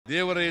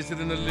ದೇವರ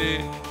ಹೆಸರಿನಲ್ಲಿ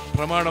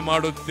ಪ್ರಮಾಣ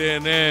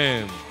ಮಾಡುತ್ತೇನೆ.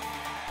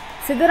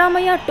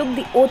 Siddaramaiah took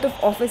the oath of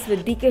office with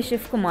DK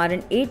Shivakumar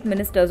and 8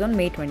 ministers on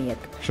May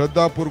 20th.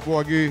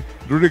 ಶ್ರದ್ಧಾಪೂರ್ವಕವಾಗಿ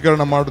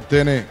ದೃಢೀಕರಣ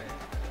ಮಾಡುತ್ತೇನೆ.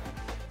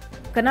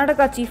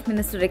 Karnataka Chief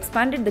Minister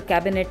expanded the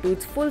cabinet to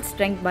its full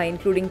strength by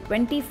including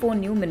 24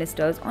 new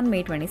ministers on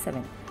May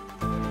 27.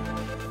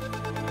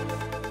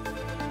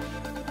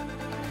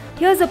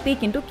 Here's a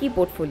peek into key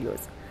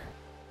portfolios.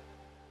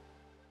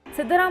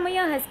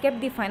 Siddaramaiah has kept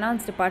the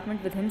finance department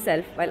with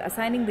himself while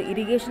assigning the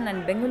irrigation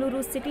and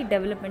Bengaluru City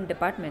Development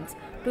departments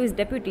to his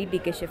deputy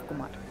DK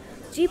Shivakumar.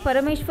 Chief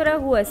Parameshwara,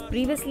 who has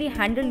previously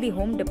handled the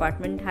home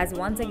department, has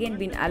once again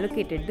been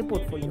allocated the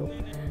portfolio.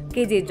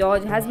 KJ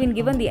George has been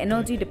given the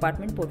energy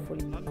department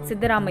portfolio.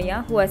 Siddaramaiah,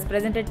 who has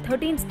presented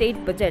 13 state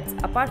budgets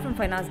apart from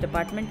finance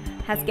department,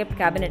 has kept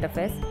cabinet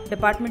affairs,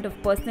 department of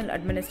personal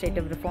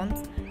administrative reforms,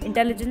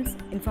 intelligence,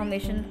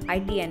 information,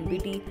 IT and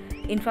BT,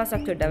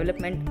 infrastructure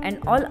development and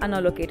all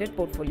unallocated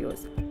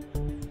portfolios.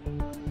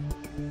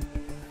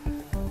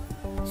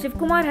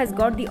 Shivakumar has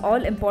got the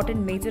all-important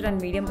Major and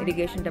Medium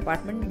Irrigation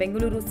Department,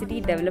 Bengaluru City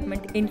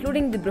Development,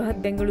 including the Bruhat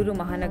Bengaluru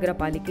Mahanagara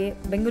Palike,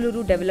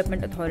 Bengaluru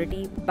Development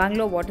Authority,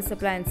 Bangalore Water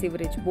Supply and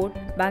Sewerage Board,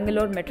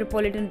 Bangalore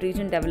Metropolitan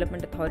Region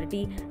Development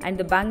Authority, and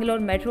the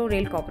Bangalore Metro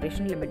Rail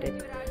Corporation Limited.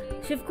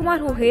 Shivakumar,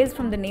 who hails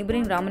from the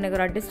neighbouring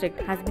Ramanagara district,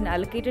 has been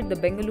allocated the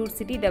Bengaluru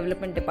City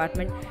Development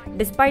Department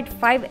despite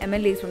 5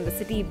 MLAs from the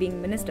city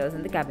being ministers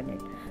in the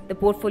cabinet. The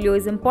portfolio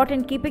is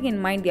important keeping in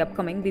mind the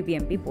upcoming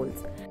BBMP polls.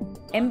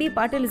 MB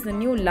Patil is the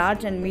new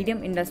Large and Medium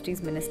Industries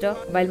Minister,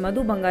 while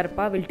Madhu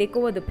Bangarappa will take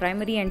over the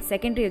primary and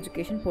secondary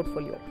education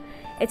portfolio.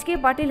 HK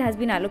Patil has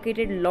been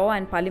allocated Law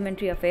and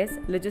Parliamentary Affairs,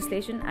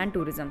 Legislation and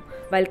Tourism,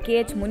 while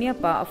KH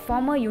Muniappa, a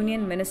former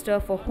Union Minister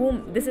for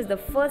whom this is the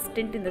first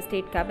stint in the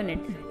State Cabinet,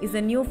 is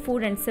the new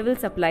Food and Civil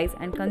Supplies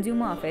and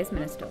Consumer Affairs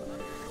Minister.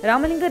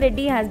 Ramalinga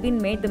Reddy has been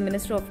made the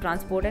Minister of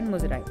Transport and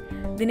Muzerai.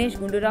 Dinesh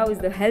Gundurao is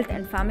the Health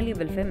and Family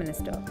Welfare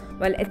Minister,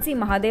 while HC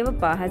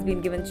Mahadevappa has been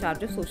given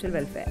charge of Social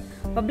Welfare.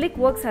 Public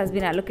Works has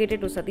been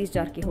allocated to Satish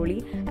Jarkiholi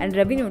and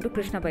Revenue to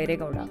Krishna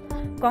Bairegowda.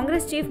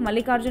 Congress Chief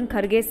Mallikarjun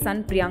Kharge's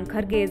son Priyank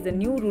Kharge is the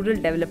new Rural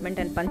Development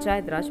and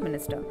Panchayat Raj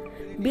Minister.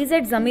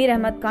 BZ Zamir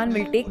Ahmad Khan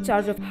will take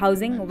charge of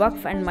Housing,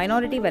 Waqf and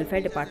Minority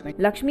Welfare Department.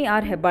 Lakshmi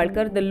R.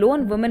 Hebbalkar, the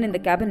lone woman in the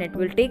cabinet,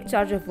 will take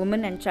charge of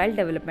Women and Child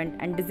Development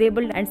and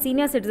Disabled and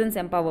Senior Citizens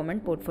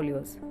Empowerment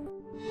portfolios.